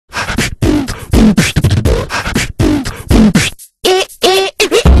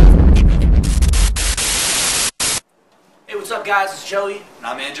Joey. And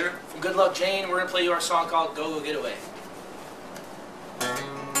I'm Andrew. From Good Luck Jane, we're going to play you our song called Go Go Get Away.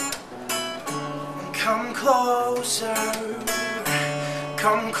 Come closer,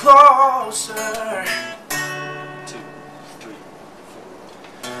 come closer. 2, 3,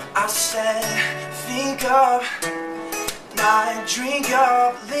 4. I said, think up, not drink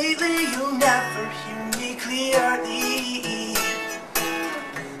up. Lately you never hear me clearly.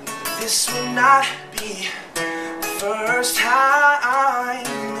 This will not be the first time.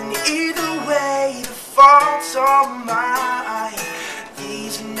 And either way, the fault's all mine.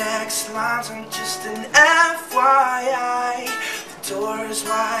 These next lines are just an FYI. The door is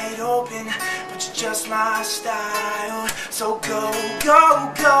wide open, but you're just my style. So go,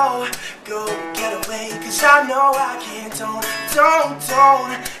 go, go, go get away. Cause I know I can't.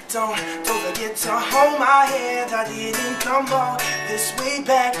 Don't forget to hold my hand. I didn't come all this way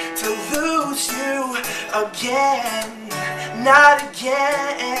back to lose you again. Not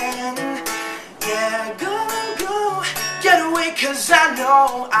again. Yeah, go, get away, cause I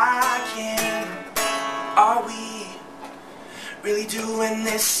know I can. Are we really doing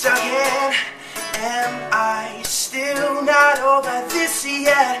this again? Am I still not over this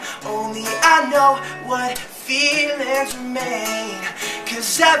yet? Only I know what feelings remain.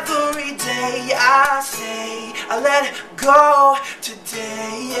 Cause every day I say I let it go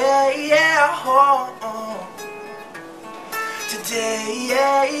today, yeah, oh. Today,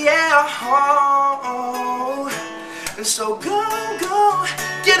 yeah, oh. And so go,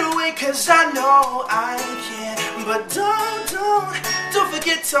 get away, cause I know I can. But don't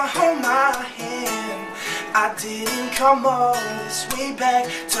forget to hold my hand. I didn't come all this way back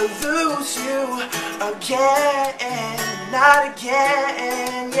to lose you again. Not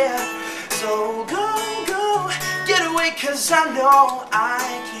again, yeah. So go, get away, cause I know I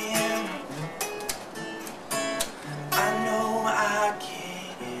can. I know I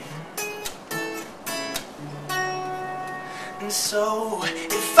can. And so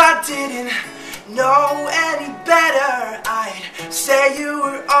if I didn't know any better, I'd say you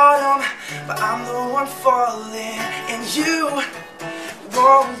were autumn, but I'm the one falling, and you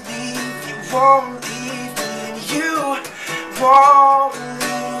won't leave me, and you won't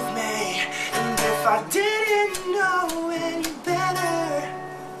leave me. And if I didn't know any better,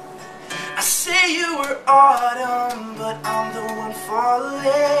 I say you were autumn, but I'm the one falling,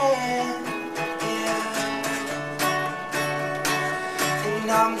 yeah.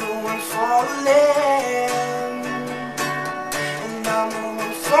 And I'm the one falling, and I'm the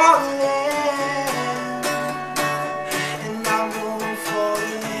one falling, and I'm the one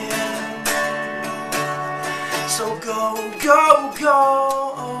falling. So go,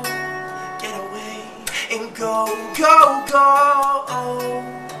 get away, and go.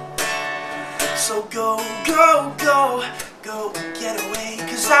 So go, get away,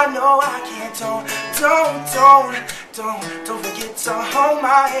 cause I know I can't. Don't forget to hold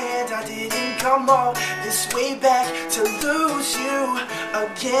my hand. I didn't come all this way back to lose you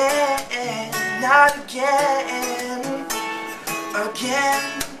again. Not again, not again,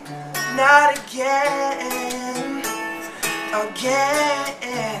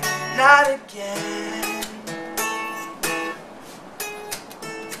 not again.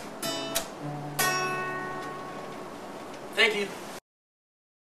 Thank you.